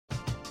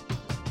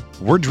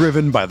We're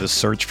driven by the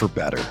search for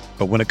better.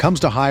 But when it comes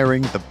to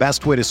hiring, the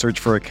best way to search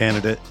for a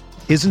candidate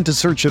isn't to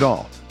search at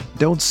all.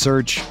 Don't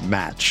search,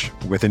 match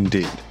with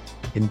Indeed.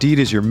 Indeed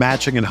is your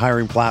matching and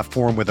hiring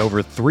platform with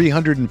over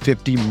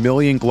 350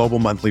 million global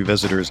monthly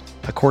visitors,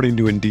 according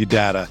to Indeed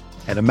data,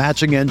 and a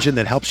matching engine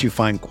that helps you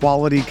find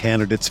quality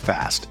candidates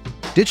fast.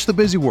 Ditch the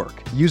busy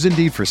work. Use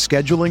Indeed for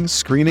scheduling,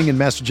 screening, and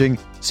messaging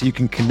so you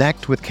can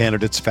connect with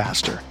candidates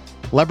faster.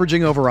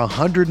 Leveraging over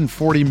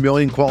 140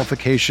 million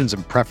qualifications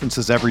and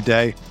preferences every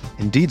day,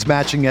 Indeed's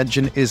matching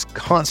engine is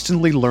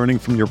constantly learning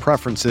from your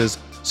preferences,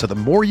 so the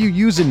more you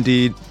use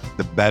Indeed,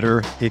 the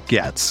better it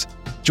gets.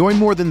 Join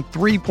more than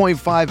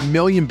 3.5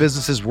 million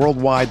businesses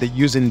worldwide that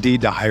use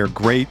Indeed to hire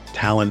great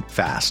talent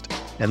fast.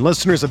 And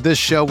listeners of this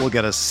show will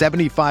get a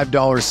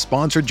 $75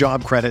 sponsored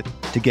job credit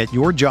to get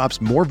your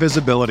jobs more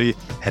visibility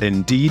at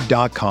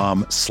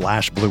Indeed.com/Blue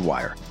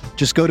Wire.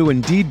 Just go to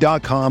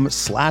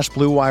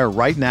Indeed.com/Blue Wire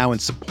right now and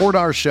support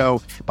our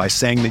show by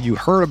saying that you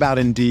heard about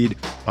Indeed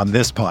on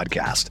this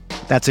podcast.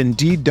 That's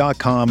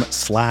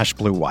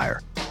Indeed.com/Blue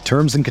Wire.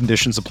 Terms and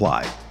conditions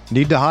apply.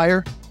 Need to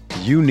hire?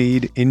 You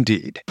need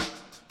Indeed.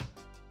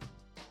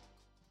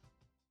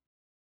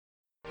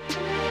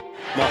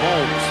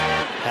 Mahomes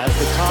has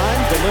the time,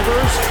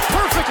 delivers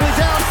perfectly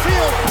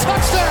downfield,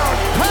 touchdown,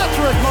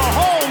 Patrick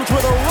Mahomes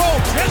with a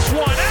rope. This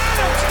one,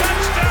 Adams,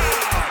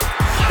 touchdown.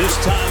 This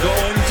time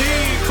going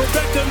deep for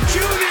Beckham Jr.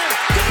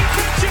 Did he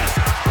catch it?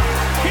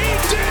 He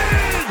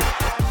did!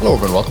 Hello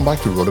everyone, welcome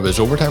back to RotoViz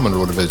Overtime on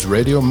RotoViz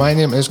Radio. My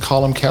name is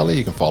Colin Kelly.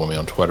 You can follow me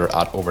on Twitter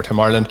at Overtime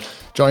Ireland.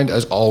 Joined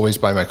as always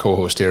by my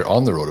co-host here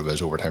on the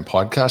RotoViz Overtime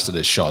podcast. It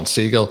is Sean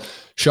Siegel.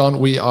 Sean,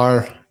 we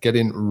are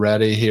getting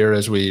ready here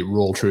as we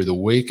roll through the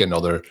week.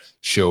 Another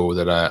show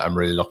that I'm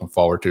really looking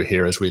forward to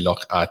here as we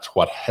look at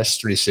what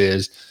history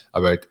says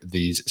about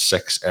these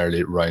 6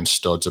 early round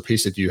studs. A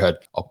piece that you had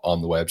up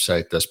on the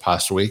website this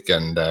past week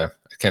and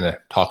kind of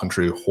talking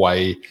through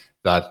why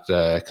that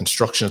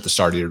construction at the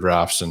start of your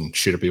drafts, and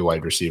should it be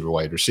wide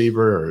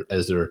receiver, or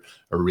is there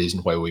a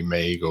reason why we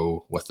may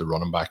go with the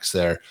running backs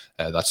there?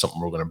 That's something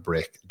we're going to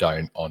break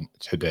down on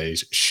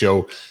today's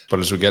show.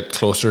 But as we get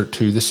closer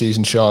to the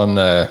season, Sean,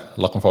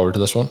 looking forward to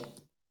this one?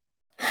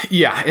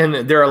 Yeah,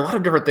 and there are a lot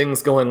of different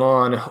things going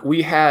on.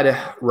 We had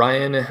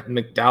Ryan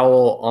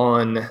McDowell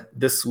on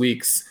this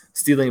week's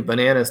Stealing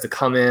Bananas to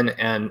come in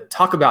and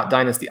talk about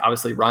Dynasty.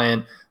 Obviously,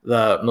 Ryan,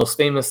 the most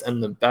famous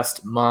and the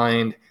best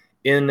mind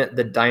in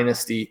the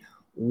Dynasty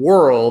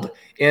world.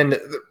 And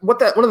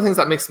one of the things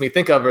that makes me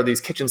think of are these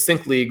kitchen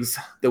sink leagues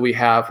that we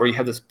have where you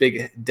have this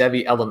big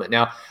Debbie element.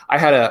 Now, I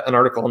had an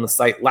article on the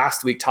site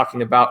last week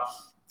talking about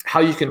how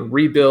you can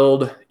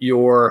rebuild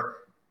your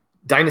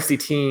Dynasty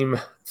team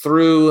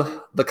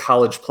through the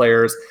college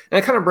players. And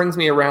it kind of brings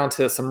me around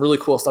to some really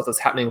cool stuff that's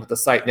happening with the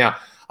site. Now,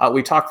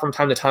 we talk from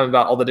time to time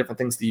about all the different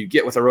things that you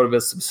get with a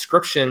RotoViz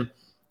subscription,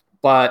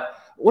 but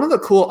one of the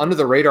cool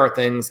under-the-radar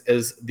things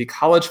is the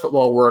college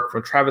football work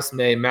from Travis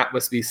May, Matt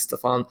Wisby,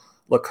 Stefan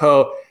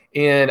Leco,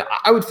 and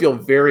I would feel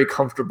very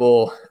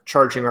comfortable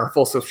charging our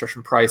full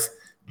subscription price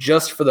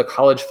just for the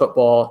college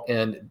football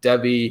and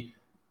Debbie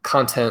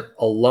content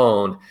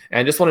alone. And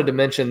I just wanted to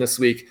mention this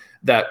week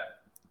that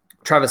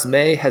Travis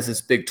May has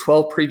his Big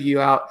 12 preview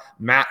out.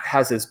 Matt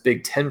has his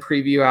Big 10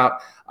 preview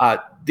out.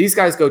 These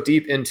guys go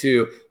deep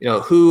into,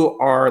 who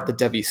are the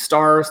Debbie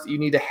stars that you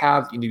need to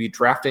have. You need to be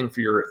drafting for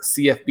your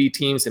CFB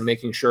teams and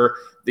making sure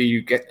that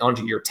you get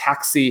onto your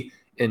taxi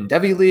in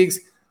Debbie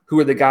leagues. Who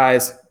are the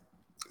guys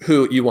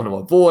who you want to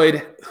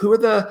avoid? Who are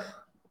the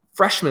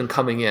freshmen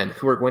coming in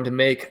who are going to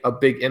make a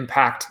big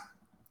impact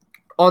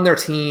on their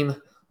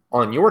team,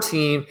 on your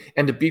team,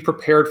 and to be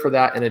prepared for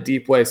that in a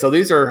deep way. So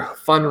these are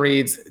fun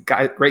reads,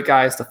 great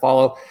guys to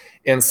follow.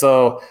 And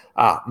so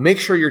make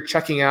sure you're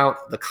checking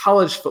out the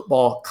college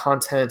football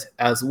content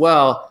as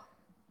well.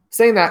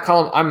 Saying that,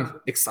 Colin, I'm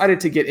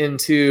excited to get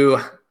into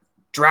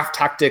draft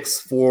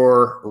tactics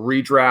for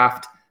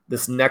redraft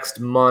this next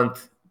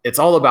month. It's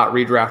all about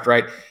redraft,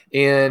 right?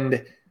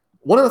 And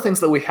one of the things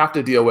that we have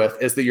to deal with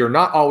is that you're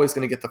not always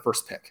going to get the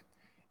first pick.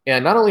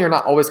 And not only you're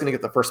not always going to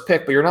get the first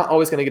pick, but you're not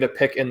always going to get a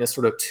pick in this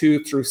sort of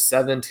 2 through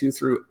 7, 2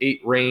 through 8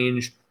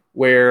 range,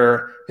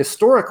 where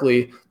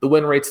historically the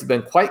win rates have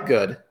been quite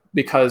good,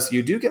 because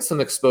you do get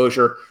some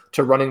exposure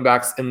to running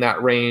backs in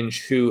that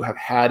range who have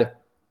had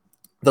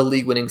the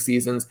league winning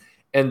seasons.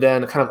 And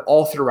then kind of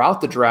all throughout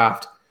the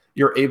draft,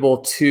 you're able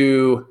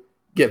to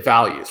get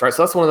values, right?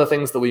 So that's one of the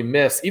things that we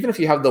miss. Even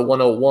if you have the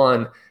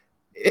 101,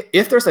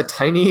 if there's a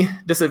tiny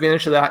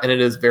disadvantage to that, and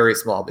it is very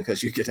small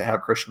because you get to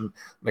have Christian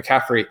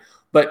McCaffrey,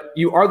 but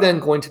you are then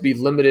going to be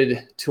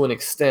limited to an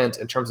extent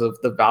in terms of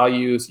the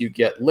values you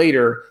get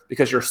later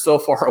because you're so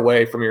far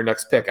away from your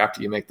next pick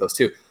after you make those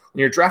two. When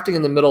you're drafting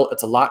in the middle,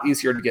 it's a lot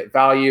easier to get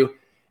value,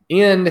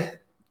 and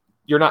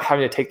you're not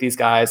having to take these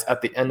guys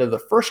at the end of the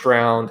first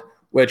round,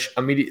 which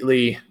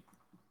immediately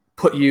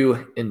put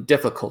you in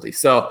difficulty.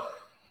 So,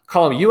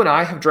 Colin, you and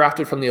I have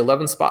drafted from the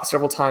 11 spot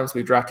several times.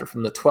 We've drafted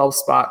from the 12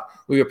 spot.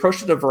 We've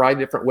approached it a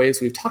variety of different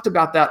ways. We've talked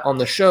about that on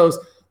the shows,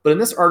 but in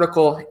this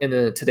article and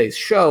in today's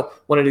show,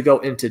 wanted to go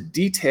into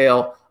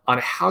detail on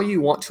how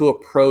you want to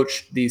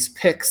approach these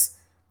picks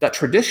that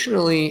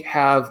traditionally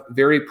have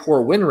very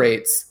poor win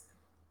rates.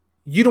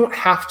 You don't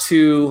have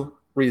to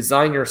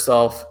resign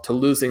yourself to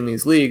losing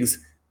these leagues,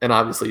 and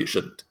obviously you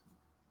shouldn't.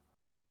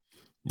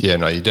 Yeah,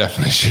 no, you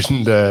definitely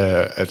shouldn't.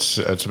 It's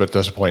a bit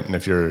disappointing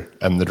if you're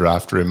in the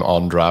draft room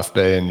on draft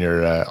day and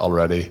you're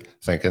already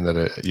thinking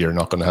that you're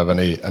not going to have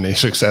any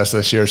success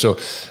this year. So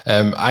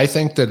I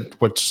think that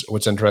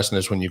what's interesting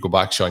is when you go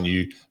back, Sean,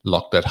 you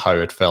looked at how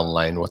it fell in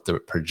line with the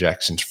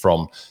projections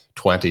from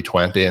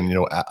 2020.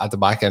 And, at the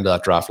back end of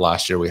that draft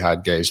last year, we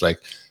had guys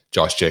like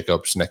Josh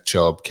Jacobs, Nick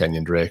Chubb,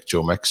 Kenyon Drake,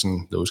 Joe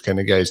Mixon, those kind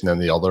of guys. And then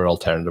the other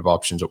alternative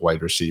options at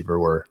wide receiver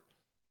were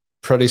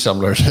pretty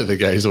similar to the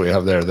guys that we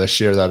have there this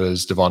year. That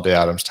is Devontae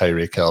Adams,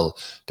 Tyreek Hill,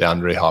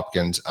 DeAndre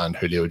Hopkins, and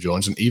Julio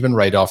Jones. And even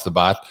right off the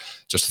bat,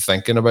 just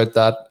thinking about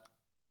that,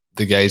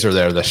 the guys are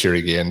there this year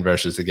again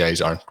versus the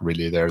guys aren't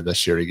really there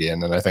this year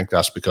again. And I think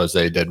that's because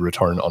they did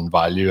return on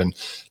value. And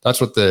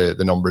that's what the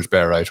numbers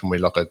bear out when we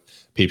look at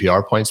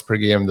PPR points per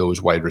game.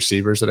 Those wide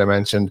receivers that I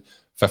mentioned,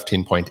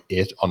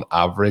 15.8 on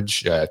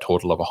average, a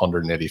total of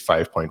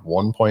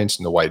 185.1 points.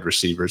 And the wide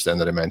receivers then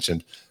that I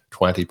mentioned,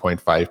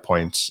 20.5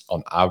 points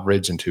on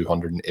average and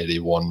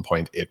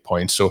 281.8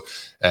 points. So,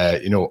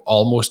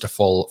 almost a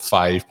full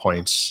 5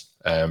 points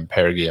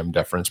per game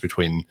difference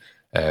between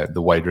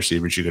the wide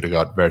receivers you could have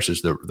got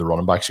versus the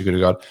running backs you could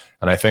have got.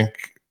 And I think,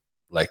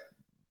 like,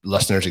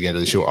 listeners again to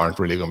the show aren't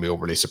really going to be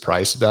overly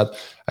surprised at that.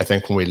 I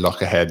think when we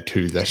look ahead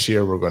to this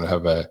year, we're going to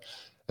have a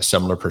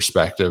similar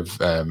perspective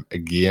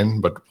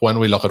again. But when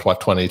we look at what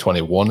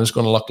 2021 is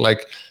going to look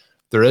like,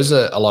 there is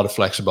a lot of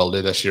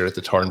flexibility this year at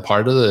the turn.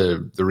 Part of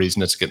the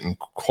reason it's getting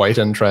quite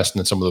interesting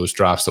in some of those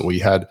drafts that we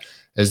had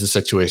is the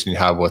situation you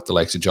have with the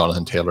likes of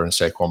Jonathan Taylor and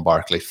Saquon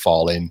Barkley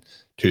falling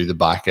to the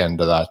back end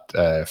of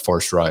that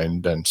first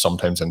round and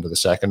sometimes into the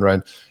second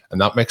round. And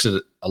that makes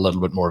it a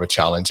little bit more of a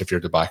challenge if you're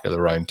at the back of the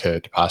round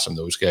to pass on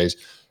those guys.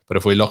 But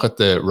if we look at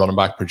the running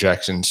back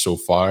projections so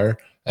far,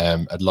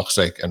 it looks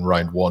like in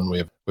round one, we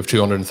have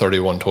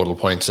 231 total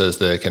points as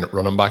the kind of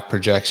running back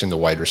projection, the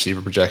wide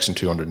receiver projection,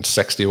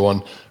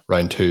 261.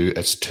 Round two,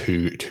 it's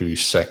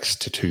 226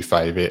 to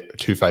 258,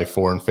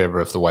 254 in favor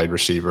of the wide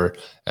receiver.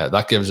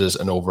 That gives us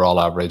an overall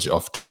average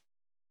of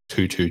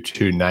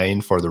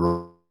 2229 for the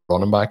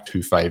running back,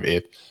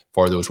 258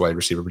 for those wide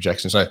receiver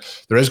projections. Now,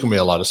 there is going to be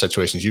a lot of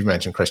situations. You've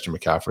mentioned Christian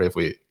McCaffrey. If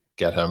we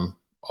get him,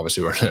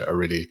 obviously we're in a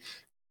really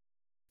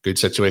good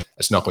situation.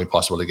 It's not going to be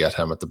possible to get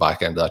him at the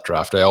back end of that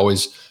draft. I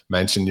always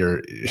mention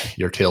your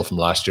tale from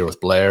last year with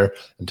Blair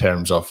in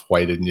terms of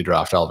why didn't you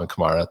draft Alvin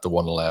Kamara at the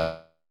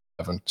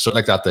 111. So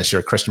like that this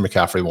year, Christian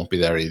McCaffrey won't be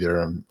there either.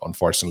 I'm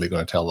unfortunately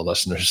going to tell the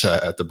listeners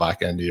at the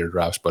back end of your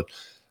drafts. But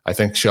I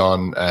think,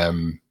 Sean,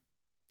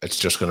 it's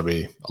just going to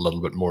be a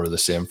little bit more of the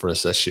same for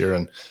us this year.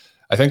 And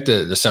I think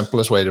the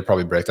simplest way to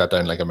probably break that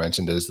down, like I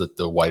mentioned, is that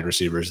the wide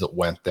receivers that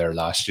went there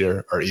last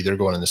year are either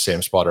going in the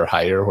same spot or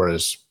higher,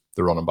 whereas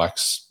the running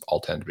backs all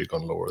tend to be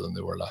going lower than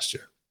they were last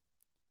year.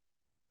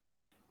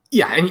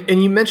 Yeah,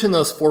 and you mentioned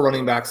those 4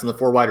 running backs and the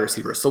 4 wide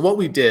receivers. So what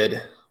we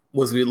did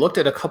was we looked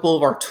at a couple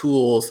of our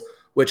tools,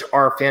 which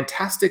are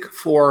fantastic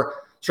for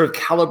sort of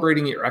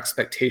calibrating your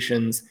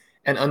expectations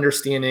and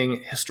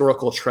understanding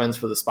historical trends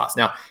for the spots.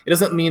 Now, it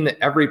doesn't mean that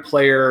every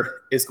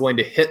player is going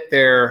to hit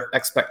their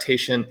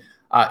expectation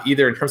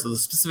either in terms of the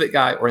specific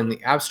guy or in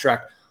the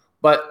abstract.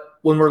 But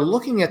when we're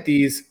looking at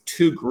these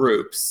two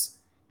groups,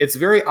 it's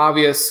very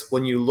obvious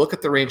when you look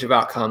at the range of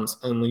outcomes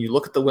and when you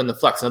look at the win the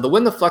flex. Now, the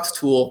win the flex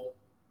tool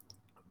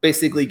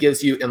basically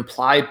gives you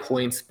implied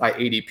points by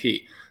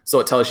ADP. So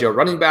it tells you a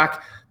running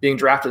back being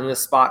drafted in this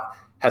spot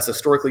has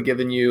historically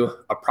given you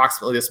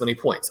approximately this many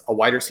points. A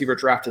wide receiver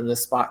drafted in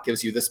this spot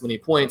gives you this many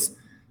points.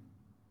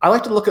 I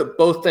like to look at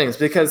both things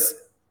because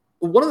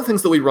one of the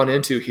things that we run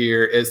into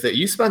here is that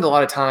you spend a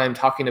lot of time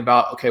talking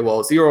about, okay,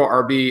 well,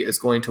 ZeroRB is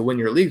going to win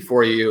your league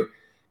for you.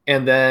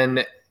 And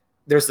then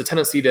there's the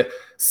tendency to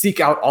seek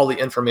out all the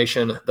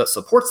information that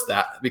supports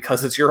that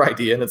because it's your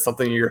idea and it's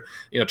something you're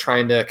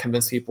trying to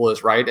convince people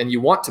is right. And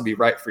you want to be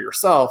right for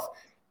yourself.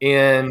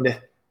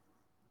 And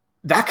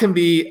that can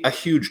be a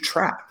huge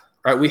trap.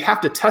 Right? We have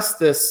to test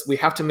this. We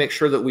have to make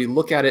sure that we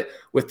look at it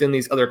within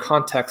these other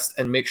contexts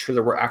and make sure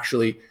that we're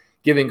actually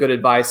giving good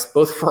advice,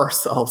 both for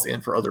ourselves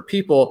and for other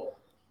people.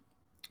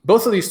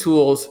 Both of these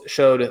tools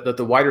showed that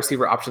the wide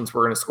receiver options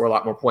were going to score a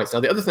lot more points.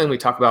 Now, the other thing we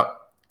talk about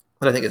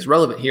that I think is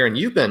relevant here, and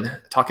you've been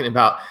talking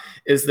about,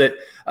 is that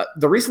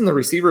the reason the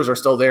receivers are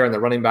still there and the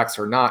running backs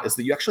are not is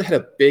that you actually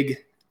had a big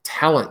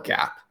talent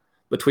gap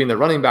between the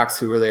running backs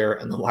who were there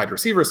and the wide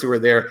receivers who were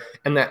there,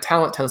 and that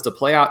talent tends to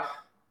play out.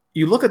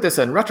 You look at this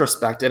in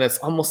retrospect, and it's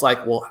almost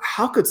like, well,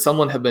 how could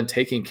someone have been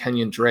taking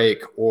Kenyon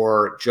Drake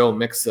or Joe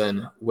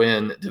Mixon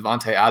when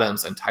Devontae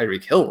Adams and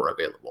Tyreek Hill were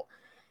available?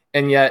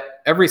 And yet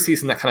every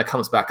season that kind of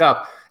comes back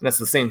up, and it's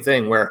the same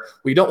thing where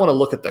we don't want to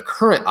look at the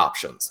current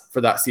options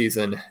for that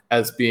season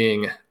as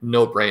being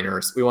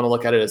no-brainers. We want to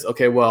look at it as,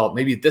 okay, well,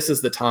 maybe this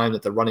is the time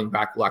that the running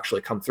back will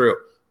actually come through.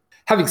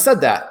 Having said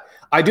that,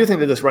 I do think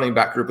that this running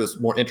back group is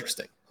more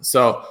interesting.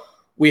 So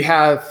we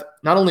have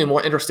not only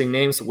more interesting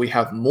names, but we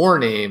have more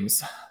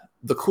names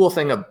the cool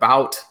thing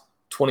about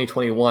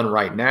 2021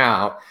 right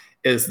now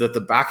is that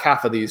the back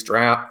half of these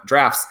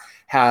drafts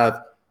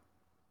have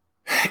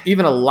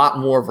even a lot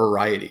more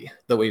variety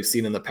than we've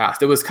seen in the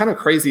past. It was kind of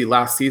crazy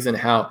last season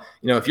how,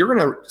 if you're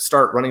going to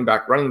start running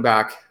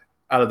back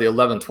out of the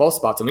 11, 12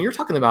 spots, I mean, you're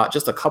talking about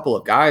just a couple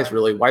of guys,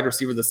 really. Wide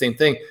receiver, the same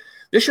thing.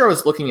 This year I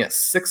was looking at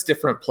 6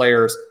 different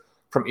players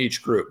from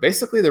each group.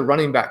 Basically, the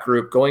running back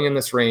group going in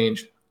this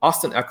range: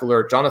 Austin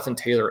Eckler, Jonathan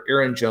Taylor,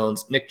 Aaron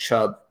Jones, Nick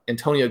Chubb,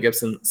 Antonio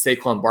Gibson,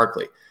 Saquon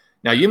Barkley.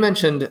 Now, you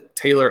mentioned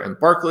Taylor and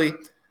Barkley.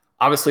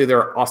 Obviously,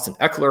 they're Austin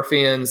Eckler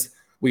fans.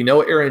 We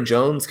know Aaron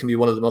Jones can be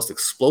one of the most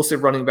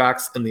explosive running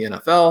backs in the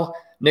NFL.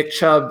 Nick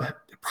Chubb,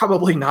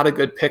 probably not a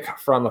good pick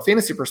from a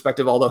fantasy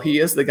perspective, although he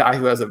is the guy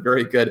who has a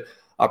very good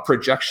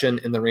projection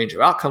in the range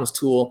of outcomes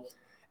tool.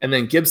 And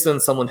then Gibson,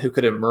 someone who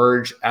could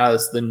emerge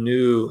as the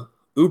new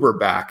Uber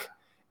back.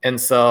 And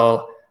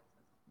so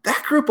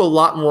that group a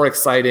lot more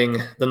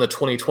exciting than the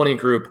 2020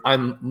 group.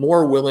 I'm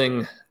more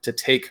willing to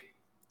take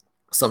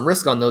some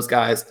risk on those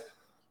guys.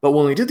 But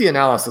when we did the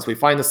analysis, we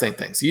find the same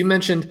thing. So you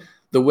mentioned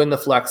the Win the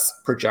Flex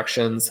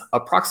projections,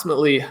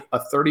 approximately a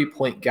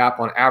 30-point gap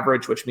on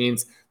average, which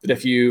means that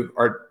if you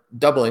are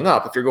doubling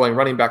up, if you're going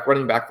running back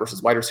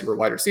versus wide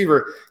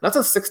receiver, that's a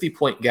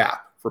 60-point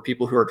gap for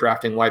people who are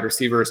drafting wide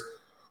receivers.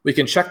 We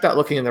can check that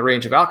looking in the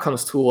range of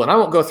outcomes tool, and I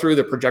won't go through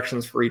the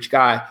projections for each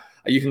guy.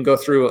 You can go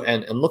through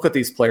and look at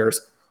these players,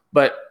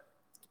 but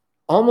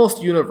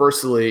almost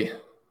universally,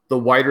 the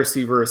wide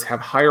receivers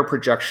have higher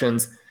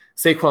projections.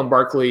 Saquon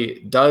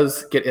Barkley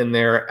does get in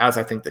there, as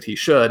I think that he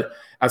should,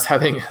 as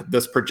having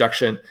this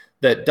projection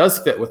that does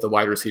fit with the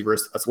wide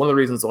receivers. That's one of the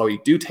reasons why we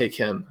do take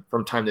him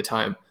from time to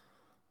time.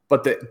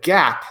 But the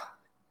gap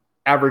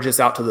averages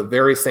out to the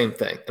very same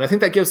thing. And I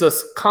think that gives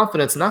us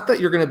confidence, not that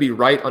you're going to be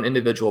right on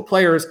individual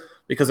players,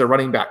 because a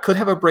running back could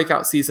have a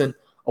breakout season,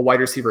 a wide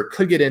receiver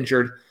could get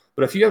injured.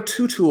 But if you have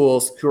 2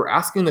 tools who are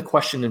asking the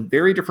question in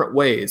very different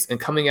ways and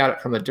coming at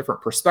it from a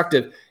different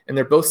perspective, and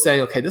they're both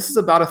saying, okay, this is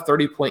about a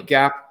 30-point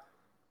gap.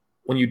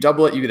 When you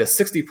double it, you get a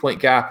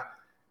 60-point gap.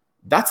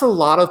 That's a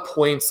lot of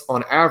points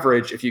on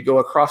average if you go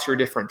across your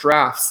different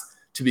drafts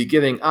to be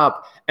giving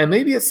up. And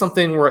maybe it's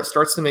something where it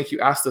starts to make you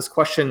ask this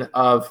question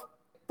of,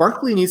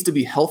 Barkley needs to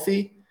be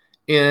healthy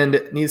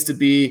and needs to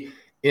be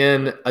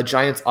in a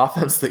Giants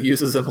offense that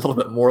uses him a little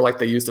bit more like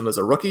they used him as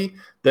a rookie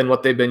than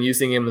what they've been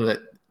using him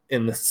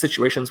in the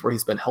situations where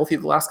he's been healthy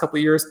the last couple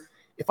of years.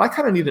 If I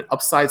kind of need an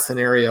upside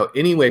scenario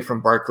anyway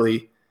from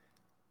Barkley,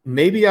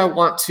 maybe I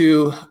want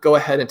to go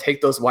ahead and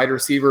take those wide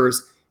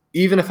receivers,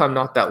 even if I'm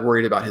not that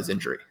worried about his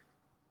injury.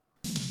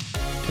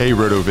 Hey,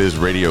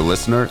 RotoViz radio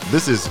listener,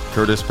 this is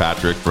Curtis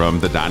Patrick from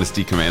the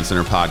Dynasty Command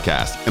Center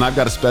podcast, and I've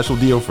got a special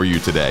deal for you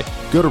today.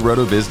 Go to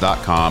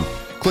rotoviz.com,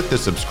 click the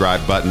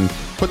subscribe button,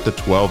 put the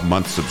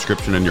 12-month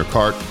subscription in your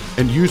cart,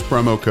 and use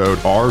promo code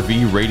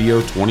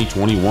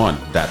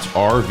RVRadio2021. That's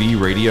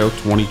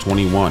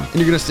RVRadio2021, and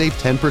you're going to save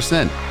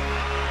 10%.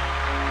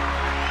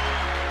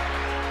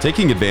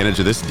 Taking advantage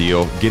of this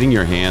deal, getting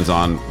your hands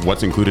on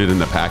what's included in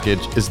the package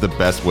is the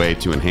best way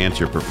to enhance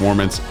your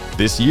performance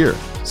this year.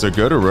 So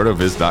go to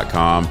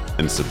rotoviz.com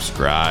and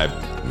subscribe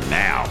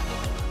now.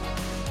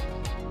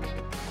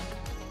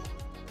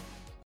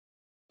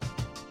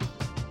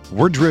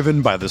 We're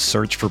driven by the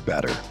search for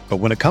better. But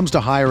when it comes to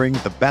hiring,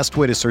 the best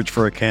way to search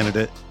for a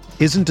candidate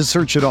isn't to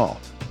search at all.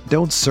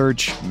 Don't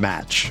search,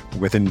 match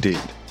with Indeed.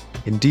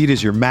 Indeed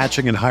is your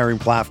matching and hiring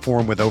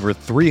platform with over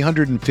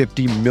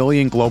 350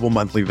 million global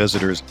monthly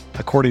visitors,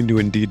 according to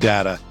Indeed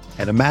data,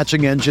 and a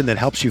matching engine that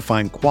helps you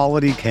find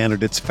quality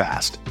candidates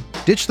fast.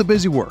 Ditch the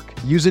busy work.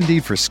 Use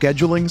Indeed for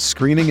scheduling,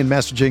 screening, and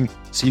messaging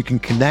so you can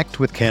connect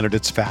with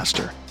candidates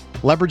faster.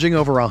 Leveraging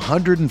over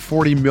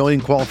 140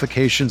 million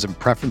qualifications and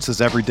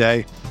preferences every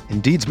day,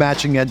 Indeed's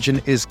matching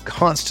engine is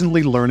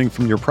constantly learning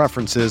from your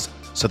preferences,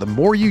 so the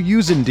more you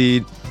use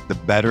Indeed, the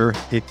better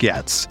it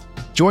gets.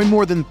 Join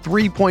more than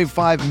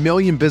 3.5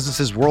 million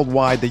businesses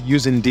worldwide that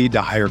use Indeed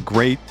to hire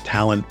great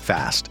talent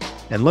fast.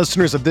 And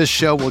listeners of this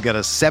show will get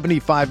a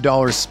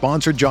 $75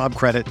 sponsored job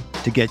credit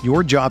to get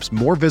your jobs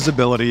more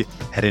visibility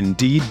at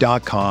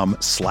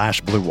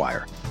Indeed.com/Blue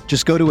Wire.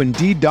 Just go to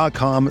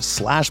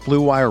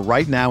Indeed.com/Blue Wire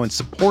right now and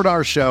support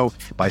our show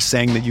by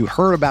saying that you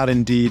heard about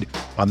Indeed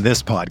on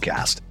this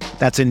podcast.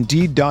 That's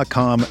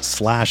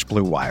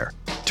Indeed.com/Blue Wire.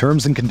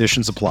 Terms and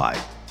conditions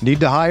apply. Need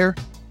to hire?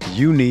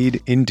 You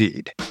need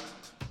Indeed.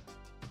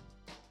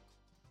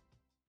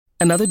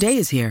 Another day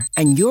is here,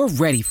 and you're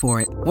ready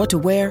for it. What to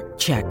wear?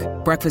 Check.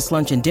 Breakfast,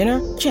 lunch, and dinner?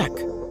 Check.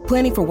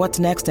 Planning for what's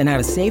next and how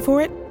to save for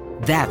it?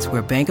 That's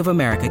where Bank of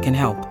America can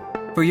help.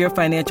 For your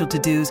financial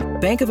to-dos,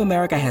 Bank of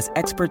America has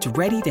experts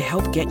ready to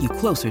help get you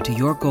closer to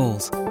your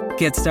goals.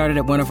 Get started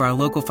at one of our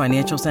local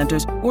financial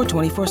centers or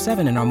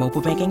 24/7 in our mobile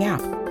banking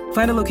app.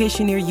 Find a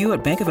location near you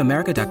at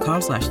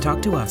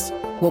bankofamerica.com/talktous.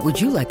 What would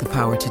you like the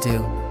power to do?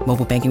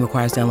 Mobile banking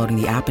requires downloading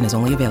the app and is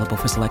only available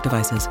for select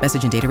devices.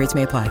 Message and data rates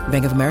may apply.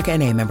 Bank of America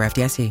NA, member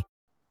FDIC.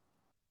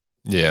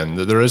 Yeah, and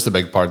there is the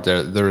big part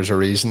there. There is a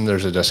reason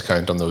there's a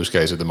discount on those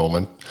guys at the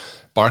moment.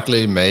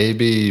 Barkley may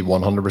be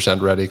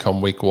 100% ready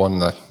come week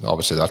 1.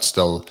 Obviously, that's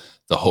still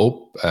the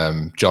hope.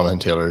 Jonathan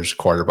Taylor's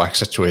quarterback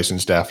situation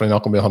is definitely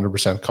not going to be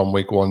 100% come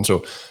week one.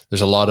 So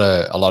there's a lot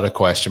of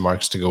question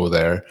marks to go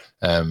there.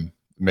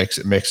 Makes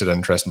it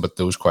interesting, but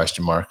those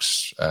question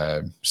marks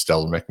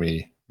still make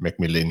me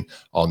lean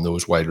on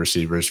those wide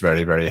receivers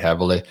very, very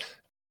heavily.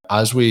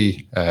 As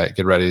we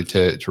get ready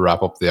to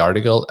wrap up the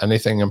article,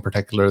 anything in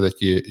particular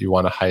that you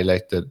want to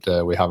highlight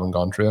that we haven't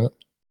gone through in it?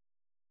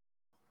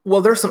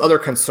 Well, there's some other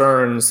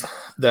concerns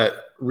that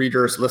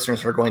readers,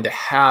 listeners are going to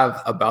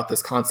have about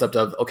this concept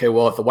of, okay,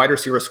 well, if the wide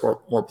receivers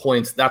score more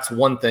points, that's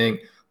one thing.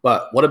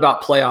 But what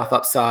about playoff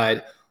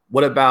upside?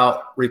 What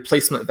about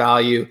replacement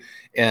value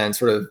and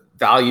sort of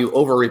value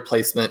over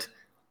replacement?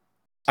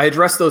 I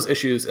address those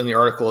issues in the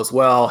article as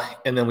well.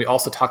 And then we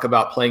also talk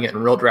about playing it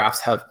in real drafts,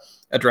 have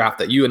a draft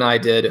that you and I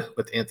did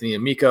with Anthony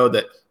and Miko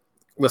that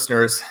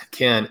listeners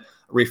can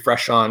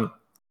refresh on,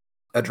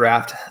 a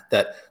draft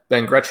that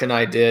Ben Gretchen and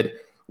I did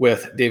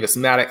with Davis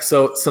Maddox.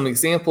 So some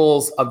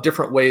examples of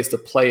different ways to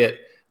play it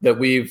that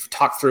we've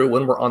talked through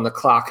when we're on the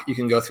clock. You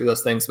can go through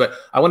those things, but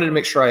I wanted to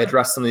make sure I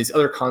address some of these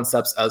other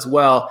concepts as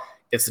well.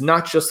 It's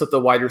not just that the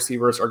wide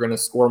receivers are going to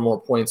score more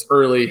points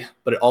early,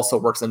 but it also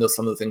works into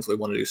some of the things we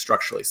want to do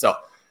structurally. So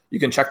you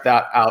can check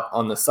that out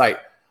on the site.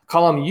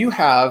 Colm, you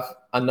have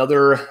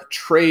another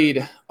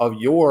trade of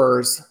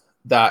yours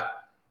that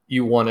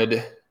you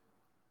wanted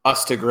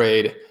us to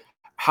grade.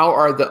 How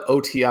are the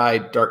OTI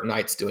Dark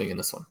Knights doing in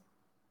this one?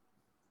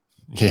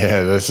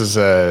 Yeah, this is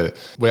I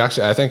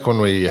think when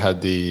we had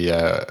the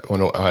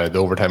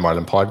Overtime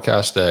Ireland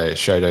podcast,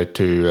 shout out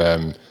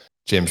to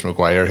James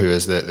McGuire, who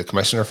is the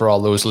commissioner for all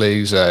those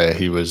leagues.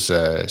 He was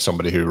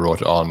somebody who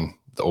wrote on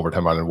the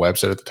Overtime Ireland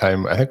website at the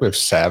time. I think we have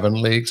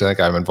 7 leagues. I think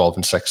I'm involved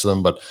in 6 of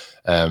them, but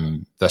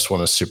this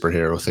one is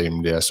superhero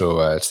themed. Yeah, so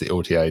it's the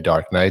OTI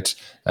Dark Knights.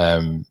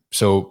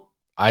 So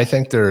I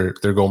think they're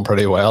going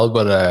pretty well,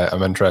 but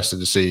I'm interested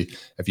to see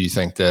if you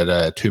think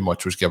that too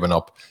much was given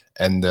up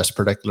in this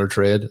particular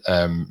trade.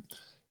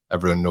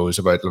 Everyone knows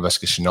about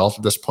Laviska Shenault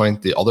at this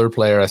point. The other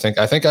player, I think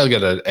I'll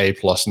get an A+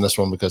 in this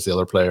one, because the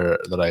other player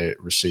that I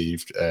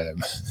received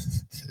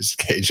is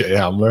KJ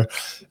Hamler,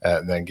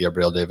 and then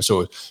Gabriel Davis.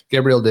 So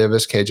Gabriel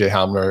Davis, KJ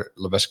Hamler,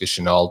 Laviska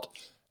Shenault,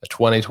 a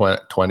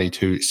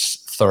 2022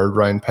 third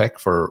round pick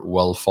for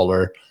Will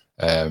Fuller,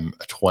 a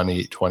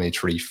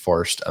 2023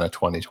 first, and a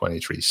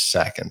 2023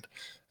 second.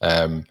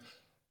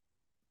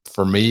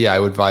 For me, I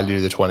would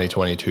value the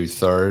 2022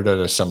 third at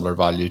a similar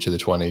value to the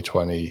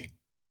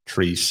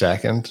 2023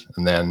 second.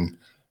 And then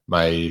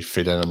my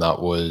feeling on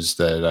that was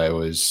that I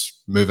was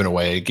moving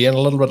away, again, a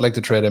little bit like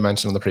the trade I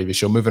mentioned on the previous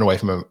show, moving away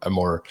from a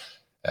more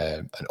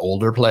an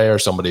older player,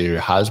 somebody who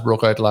has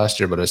broke out last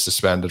year but is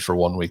suspended for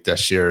 1 week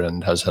this year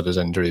and has had his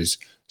injuries,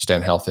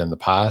 staying healthy in the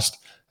past.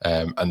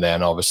 And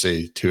then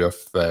obviously 2 of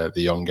the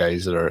young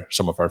guys that are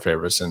some of our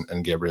favorites,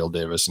 and Gabriel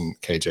Davis and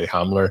KJ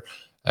Hamler.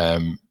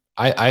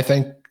 I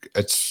think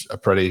it's a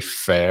pretty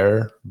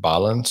fair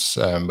balance,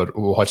 but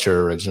what's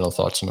your original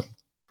thoughts on it?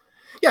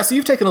 Yeah, so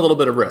you've taken a little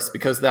bit of risk,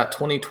 because that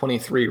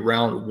 2023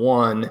 round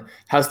 1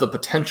 has the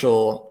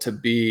potential to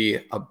be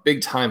a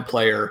big time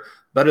player,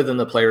 better than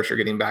the players you're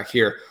getting back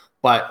here.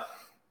 But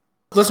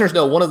listeners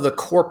know one of the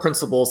core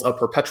principles of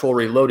perpetual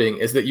reloading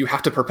is that you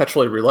have to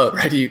perpetually reload,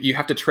 right? You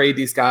have to trade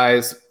these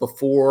guys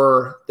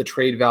before the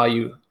trade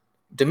value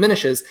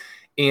diminishes.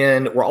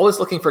 And we're always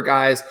looking for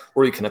guys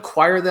where you can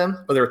acquire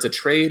them, whether it's a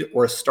trade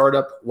or a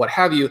startup, what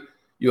have you.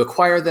 You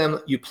acquire them,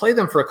 you play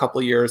them for a couple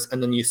of years,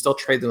 and then you still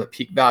trade them at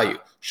peak value.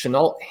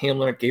 Shenault,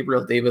 Hamler,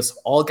 Gabriel Davis,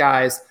 all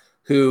guys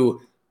who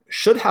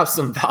should have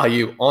some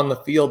value on the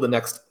field the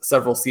next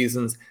several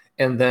seasons.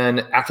 And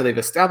then after they've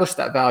established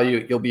that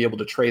value, you'll be able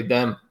to trade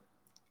them.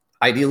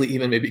 Ideally,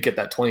 even maybe get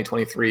that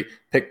 2023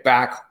 pick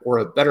back or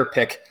a better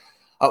pick.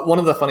 One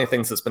of the funny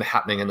things that's been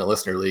happening in the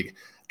Listener League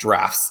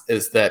drafts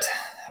is that,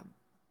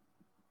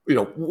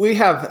 we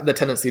have the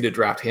tendency to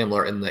draft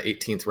Hamler in the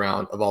 18th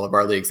round of all of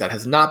our leagues. That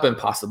has not been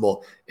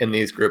possible in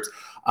these groups.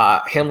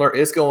 Hamler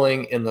is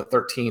going in the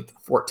 13th,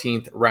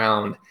 14th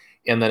round.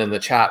 And then in the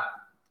chat,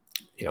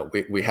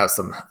 we have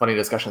some funny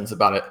discussions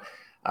about it.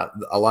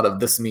 A lot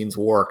of this means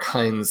war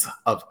kinds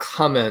of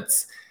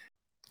comments.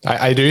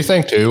 I do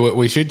think too,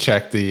 we should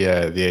check the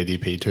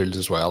ADP tools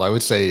as well. I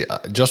would say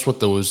just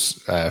with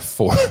those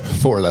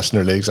four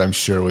listener leagues, I'm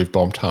sure we've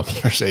bumped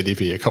Hamler's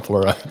ADP a couple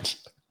of rounds.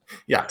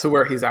 Yeah, to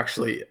where he's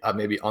actually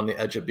maybe on the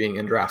edge of being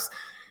in drafts.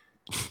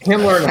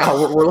 Hamler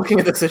now, we're looking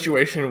at the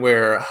situation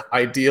where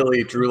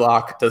ideally Drew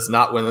Lock does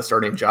not win the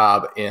starting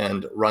job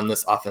and run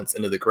this offense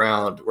into the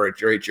ground, where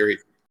Jerry Jeudy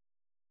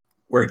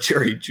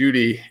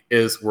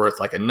is worth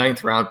like a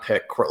 9th round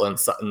pick, Cortland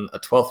Sutton a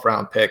 12th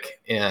round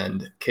pick,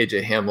 and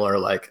KJ Hamler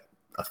like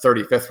a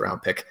 35th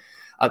round pick.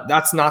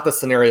 That's not the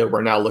scenario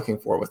we're now looking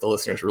for, with the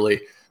listeners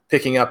really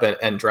picking up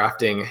and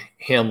drafting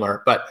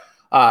Hamler. But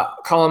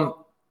Colm,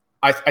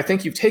 I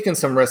think you've taken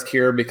some risk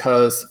here,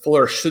 because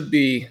Fuller should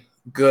be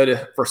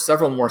good for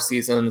several more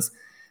seasons.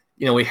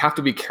 We have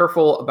to be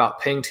careful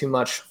about paying too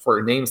much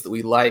for names that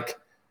we like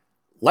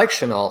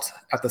Shenault.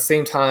 At the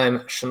same time,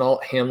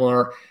 Shenault,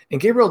 Hamler,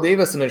 and Gabriel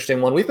Davis, an interesting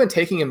one. We've been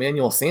taking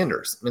Emmanuel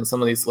Sanders in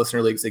some of these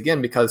listener leagues,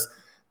 again, because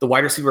the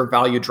wide receiver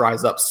value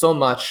dries up so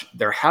much.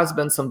 There has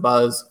been some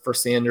buzz for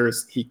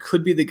Sanders. He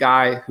could be the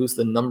guy who's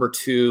the number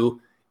 2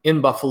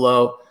 in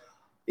Buffalo.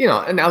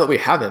 And now that we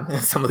have him in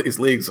some of these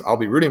leagues, I'll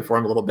be rooting for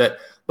him a little bit.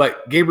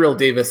 But Gabriel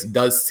Davis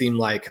does seem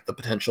like the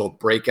potential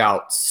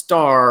breakout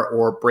star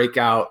or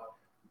breakout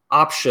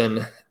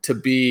option to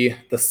be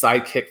the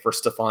sidekick for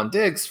Stephon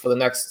Diggs for the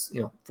next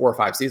 4 or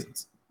 5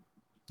 seasons.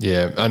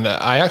 Yeah, and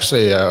I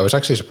was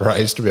actually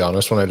surprised, to be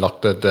honest, when I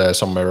looked at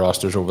some of my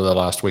rosters over the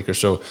last week or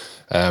so.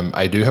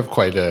 I do have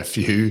quite a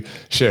few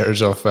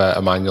shares of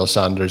Emmanuel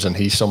Sanders, and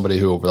he's somebody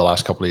who over the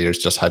last couple of years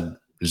just had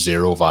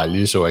zero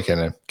value, so I kind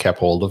of kept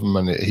hold of him,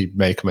 and he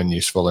may come in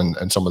useful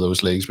in some of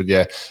those leagues. But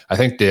yeah, I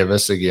think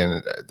Davis,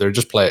 again,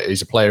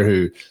 he's a player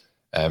who,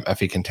 if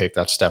he can take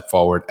that step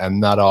forward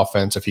in that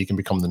offense, if he can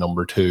become the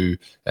number 2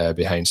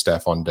 behind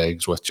Stephon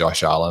Diggs with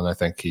Josh Allen, I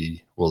think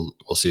he will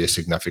see a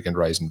significant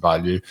rise in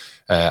value.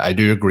 I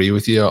do agree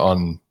with you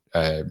on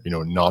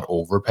not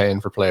overpaying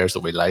for players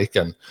that we like,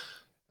 and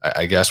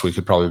I guess we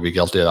could probably be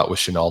guilty of that with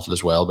Chenault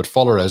as well. But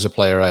Fuller is a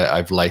player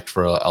I've liked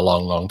for a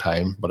long, long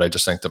time. But I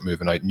just think that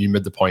moving out, and you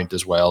made the point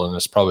as well, and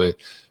it's probably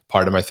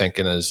part of my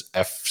thinking is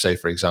if, say,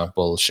 for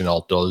example,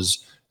 Chenault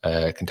does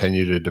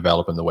continue to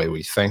develop in the way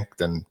we think,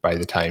 then by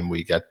the time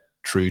we get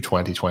through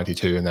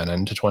 2022 and then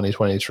into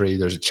 2023,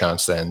 there's a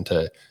chance then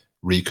to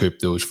recoup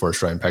those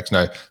first-round picks.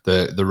 Now,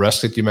 the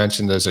risk that you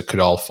mentioned is it could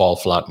all fall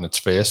flat in its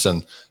face,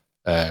 and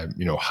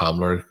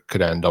Hamler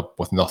could end up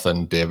with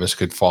nothing. Davis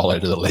could fall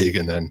out of the league,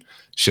 and then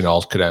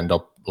Chenault could end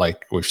up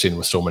like we've seen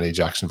with so many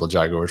Jacksonville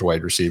Jaguars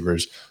wide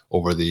receivers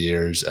over the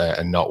years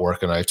and not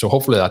working out. So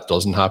hopefully that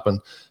doesn't happen.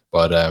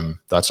 But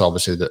that's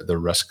obviously the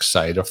risk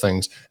side of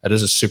things. It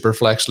is a super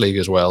flex league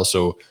as well.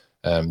 So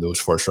those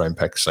first round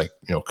picks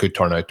could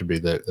turn out to be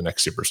the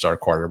next superstar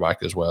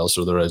quarterback as well.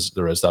 So there is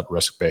that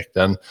risk baked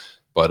in.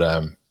 But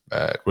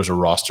it was a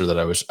roster that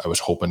I was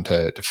hoping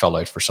to fill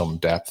out for some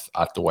depth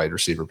at the wide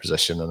receiver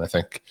position. And I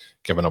think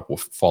giving up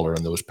with Fuller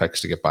and those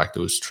picks to get back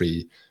those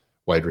 3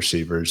 wide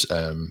receivers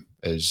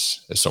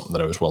is something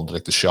that I was willing to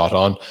take the shot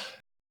on.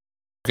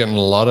 Getting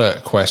a lot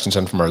of questions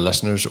in from our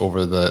listeners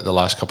over the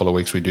last couple of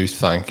weeks. We do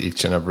thank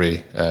each and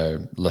every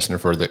listener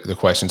for the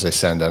questions they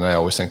send in. I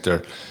always think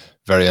they're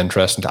very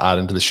interesting to add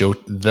into the show.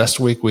 This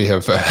week we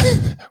have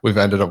we've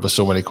ended up with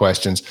so many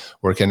questions.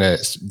 We're kind of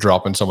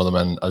dropping some of them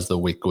in as the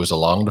week goes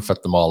along to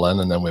fit them all in,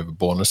 and then we have a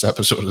bonus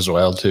episode as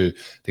well to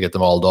get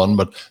them all done.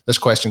 But this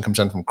question comes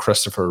in from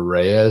Christopher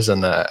Reyes,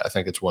 and I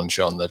think it's one,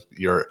 Sean, that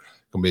you're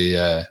going to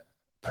be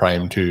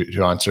primed to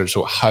answer.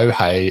 So how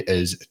high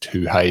is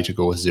too high to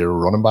go with 0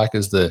 running back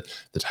is the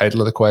title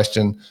of the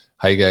question.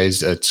 Hi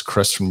guys, it's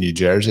Chris from New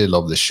Jersey.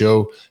 Love the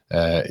show.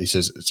 He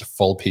says it's a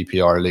full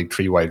PPR league,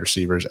 3 wide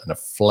receivers and a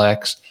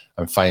flex.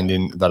 I'm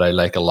finding that I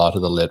like a lot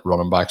of the late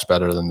running backs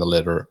better than the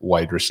later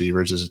wide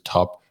receivers as a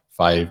top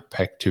 5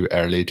 pick. Too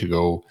early to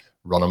go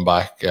running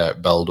back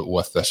build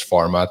with this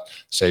format.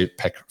 Say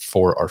pick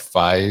 4 or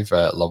 5.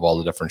 Love all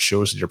the different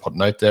shows that you're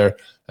putting out there.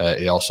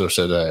 He also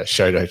said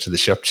shout out to the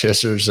Ship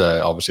Chasers,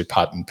 obviously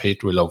Pat and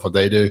Pete, we love what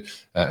they do,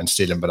 and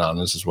Stealing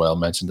Bananas as well,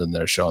 mentioned in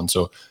there, Sean.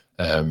 So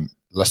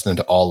listening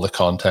to all the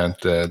content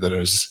that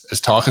is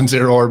talking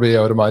ZeroRB,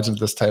 I would imagine, at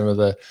this time of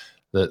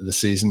the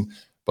season.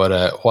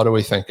 But what are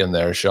we thinking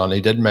there, Sean? He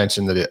did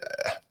mention that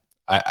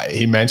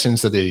he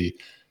mentions that he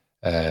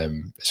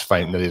is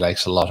finding that he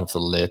likes a lot of the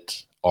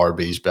late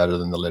RBs better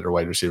than the later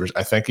wide receivers.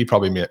 I think he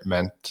probably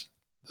meant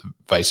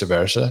vice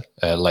versa,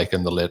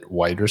 liking the late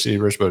wide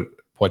receivers. But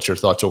what's your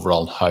thoughts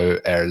overall on how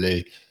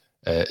early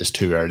is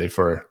too early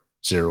for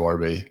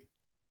ZeroRB?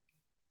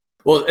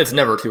 Well, it's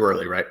never too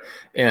early, right?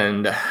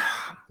 And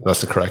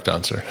that's the correct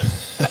answer.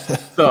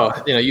 So,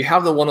 you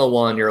have the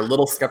 101. You're a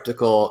little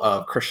skeptical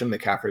of Christian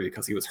McCaffrey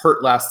because he was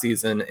hurt last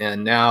season,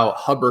 and now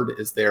Hubbard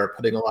is there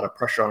putting a lot of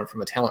pressure on him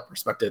from a talent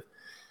perspective.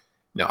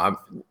 No,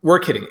 we're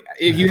kidding.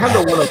 If you have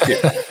the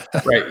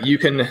 102, right, you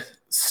can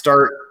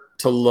start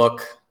to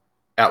look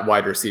at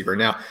wide receiver.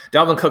 Now,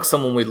 Dalvin Cook's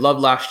someone we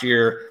loved last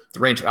year. The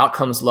range of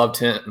outcomes loved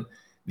him.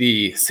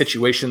 The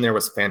situation there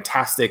was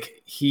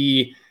fantastic.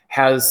 He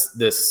has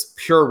this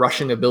pure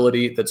rushing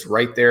ability that's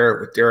right there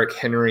with Derrick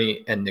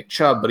Henry and Nick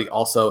Chubb, but he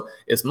also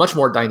is much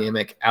more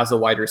dynamic as a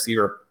wide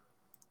receiver.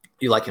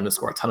 You like him to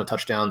score a ton of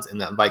touchdowns in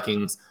that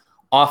Vikings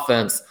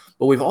offense.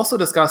 But we've also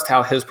discussed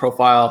how his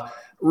profile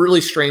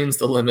really strains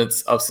the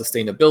limits of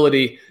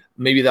sustainability.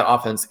 Maybe that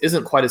offense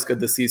isn't quite as good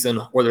this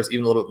season, or there's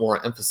even a little bit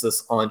more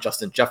emphasis on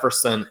Justin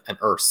Jefferson and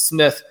Irv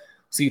Smith.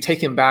 So you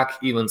take him back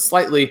even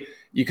slightly.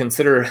 You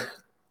consider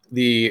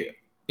the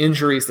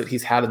injuries that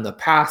he's had in the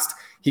past.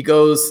 He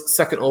goes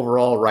second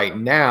overall right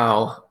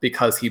now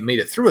because he made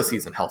it through a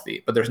season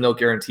healthy, but there's no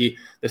guarantee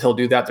that he'll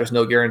do that. There's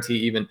no guarantee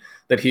even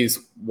that he's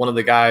one of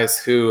the guys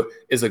who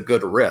is a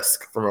good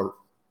risk from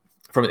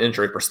an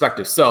injury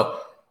perspective. So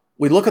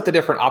we look at the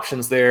different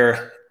options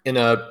there. In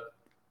a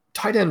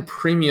tight end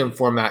premium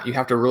format, you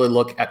have to really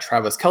look at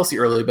Travis Kelce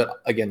early,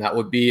 but again, that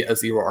would be a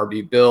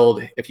ZeroRB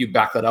build if you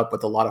back that up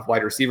with a lot of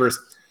wide receivers.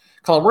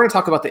 Colin, we're going to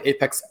talk about the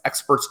Apex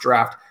Experts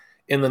draft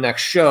in the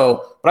next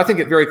show, but I think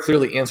it very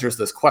clearly answers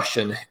this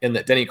question in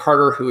that Denny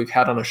Carter, who we've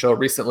had on a show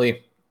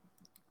recently,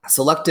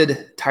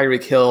 selected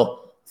Tyreek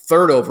Hill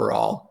 3rd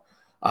overall.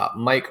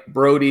 Mike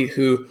Brody,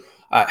 who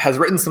has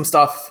written some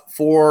stuff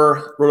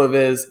for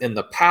RotoViz in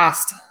the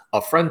past,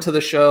 a friend to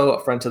the show,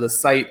 a friend to the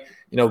site,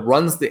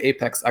 runs the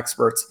Apex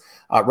Experts,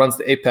 runs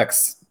the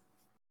Apex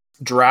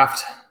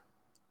draft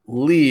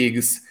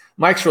leagues.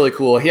 Mike's really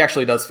cool. He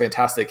actually does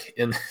fantastic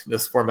in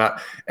this format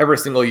every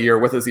single year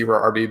with a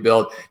ZeroRB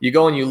build. You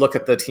go and you look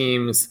at the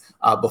teams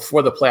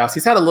before the playoffs.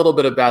 He's had a little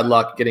bit of bad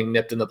luck getting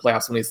nipped in the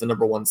playoffs when he's the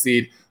number 1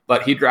 seed,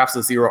 but he drafts a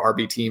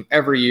ZeroRB team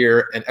every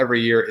year, and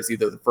every year is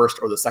either the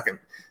 1st or the 2nd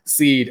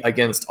seed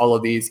against all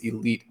of these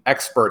elite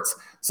experts.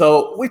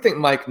 So we think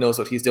Mike knows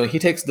what he's doing. He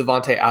takes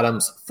Devontae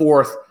Adams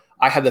 4th.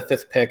 I had the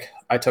 5th pick.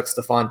 I took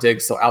Stephon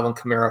Diggs, so Alvin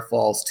Kamara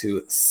falls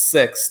to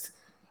 6th.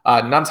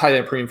 Not tight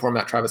end premium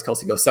format, Travis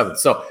Kelce goes 7th.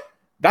 So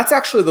that's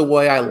actually the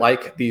way I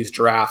like these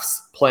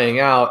drafts playing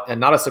out, and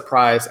not a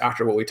surprise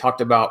after what we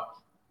talked about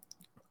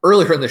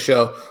earlier in the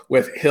show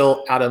with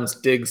Hill, Adams,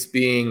 Diggs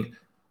being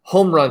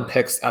home run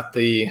picks at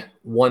the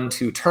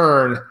 1-2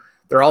 turn.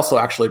 They're also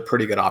actually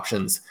pretty good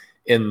options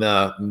in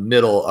the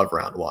middle of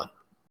round 1.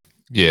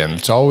 Yeah, and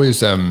it's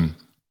always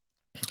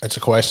it's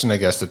a question, I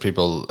guess, that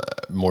people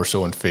more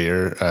so in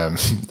fear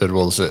that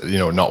will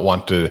not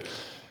want to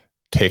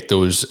take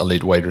those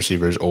elite wide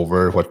receivers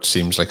over what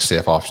seems like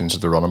safe options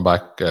at the running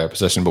back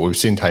position. But we've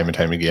seen time and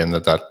time again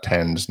that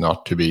tends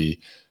not to be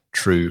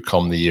true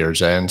come the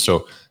year's end.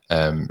 So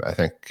I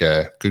think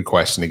good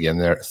question again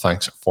there.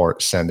 Thanks for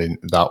sending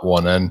that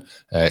one in.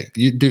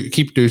 You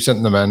do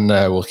sending them in.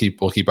 We'll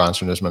keep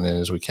answering as many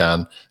as we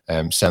can.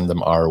 Send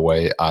them our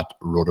way at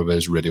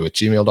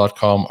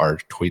rotovizradio@gmail.com, or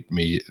tweet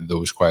me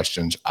those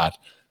questions at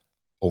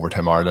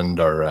Overtime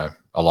Ireland, or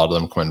a lot of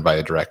them come in by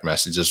a direct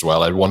message as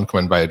well. I had one come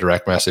in by a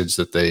direct message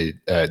that they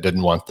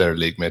didn't want their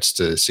league mates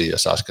to see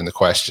us asking the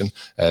question.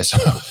 So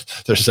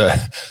there's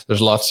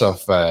lots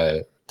of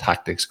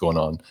tactics going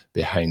on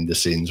behind the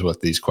scenes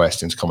with these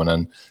questions coming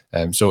in.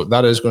 So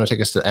that is going to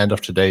take us to the end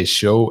of today's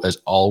show. As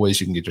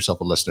always, you can get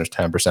yourself a listener's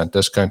 10%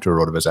 discount to a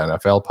RotoViz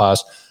NFL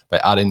Pass by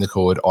adding the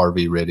code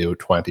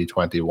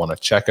RVRadio2021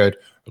 at checkout.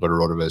 Go to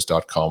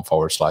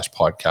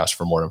rotoviz.com/podcast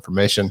for more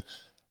information.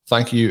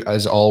 Thank you,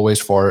 as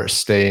always, for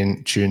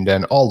staying tuned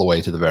in all the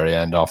way to the very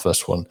end of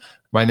this one.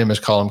 My name is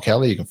Colin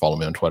Kelly. You can follow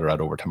me on Twitter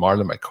at Overtime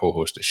Ireland. My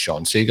co-host is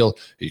Sean Siegel,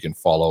 who you can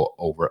follow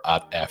over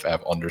at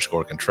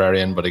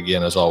FF_Contrarian. But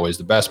again, as always,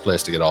 the best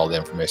place to get all the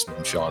information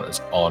from Sean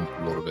is on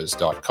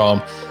rotoviz.com.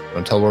 But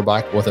until we're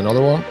back with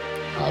another one,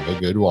 have a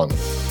good one.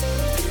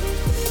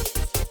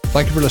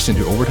 Thank you for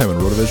listening to Overtime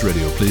on RotoViz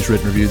Radio. Please rate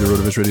and review the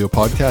RotoViz Radio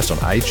podcast on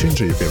iTunes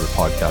or your favorite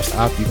podcast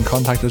app. You can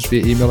contact us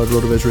via email at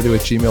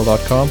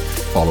rotovizradio@gmail.com.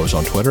 Follow us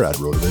on Twitter at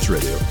RotoViz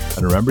Radio.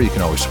 And remember, you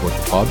can always support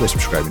the pod by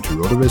subscribing to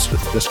RotoViz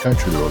with a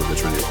discount through the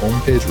RotoViz Radio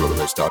homepage,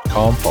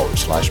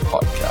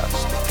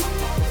 rotoviz.com/podcast.